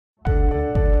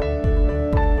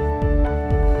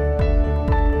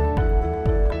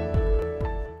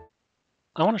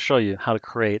I want to show you how to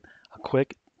create a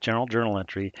quick general journal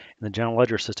entry in the general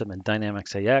ledger system in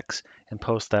Dynamics AX and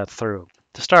post that through.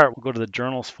 To start, we'll go to the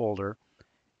Journals folder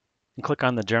and click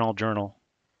on the General Journal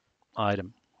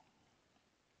item.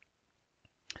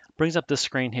 It brings up this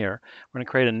screen here. We're going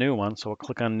to create a new one, so we'll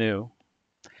click on New.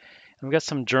 And we've got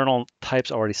some journal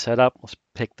types already set up. Let's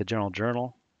pick the General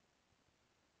Journal.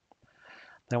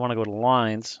 Then I want to go to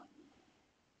Lines.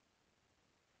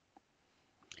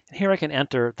 And here I can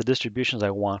enter the distributions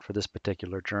I want for this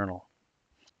particular journal.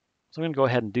 So I'm going to go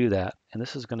ahead and do that. And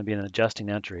this is going to be an adjusting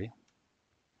entry.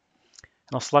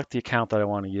 And I'll select the account that I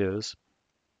want to use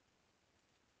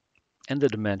and the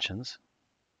dimensions.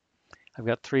 I've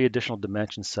got 3 additional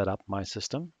dimensions set up in my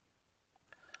system.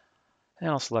 And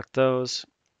I'll select those.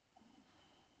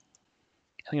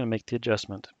 I'm going to make the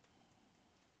adjustment.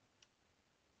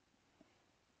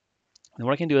 And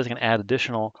what I can do is I can add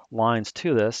additional lines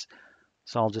to this.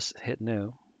 So I'll just hit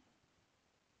New.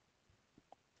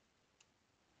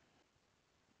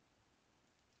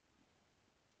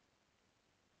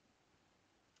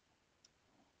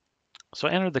 So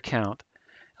I entered the count.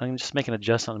 I can just make an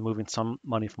adjustment on moving some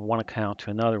money from one account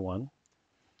to another one.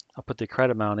 I'll put the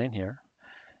credit amount in here.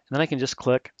 And then I can just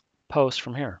click Post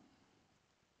from here.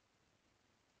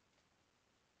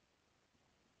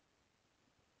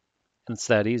 And it's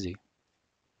that easy.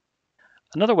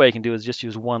 Another way I can do is just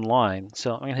use one line.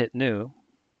 So I'm going to hit New.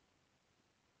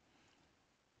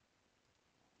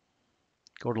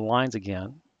 Go to Lines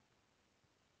again.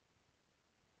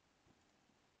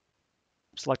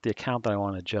 Select the account that I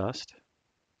want to adjust.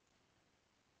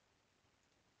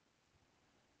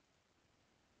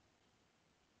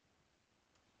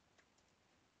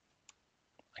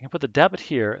 I can put the debit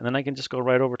here, and then I can just go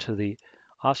right over to the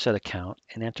offset account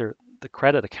and enter the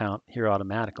credit account here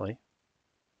automatically.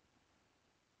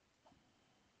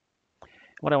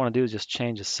 What I want to do is just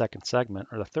change the second segment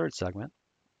or the third segment.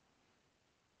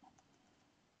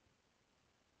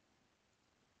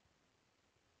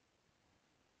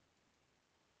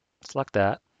 Select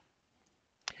that.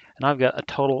 And I've got a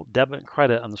total debit and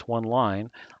credit on this one line.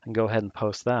 I can go ahead and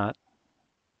post that.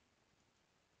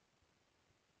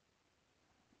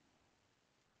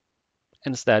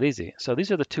 And it's that easy. So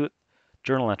these are the 2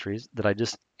 journal entries that I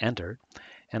just entered.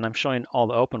 And I'm showing all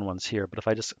the open ones here. But if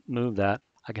I just move that,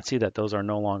 I can see that those are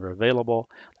no longer available.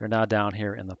 They're now down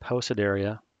here in the posted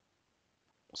area.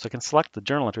 So I can select the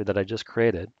journal entry that I just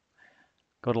created,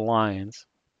 go to Lines,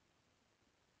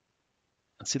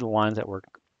 and see the lines that were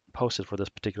posted for this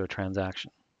particular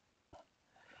transaction.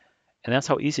 And that's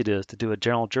how easy it is to do a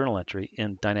general journal entry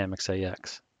in Dynamics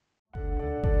AX.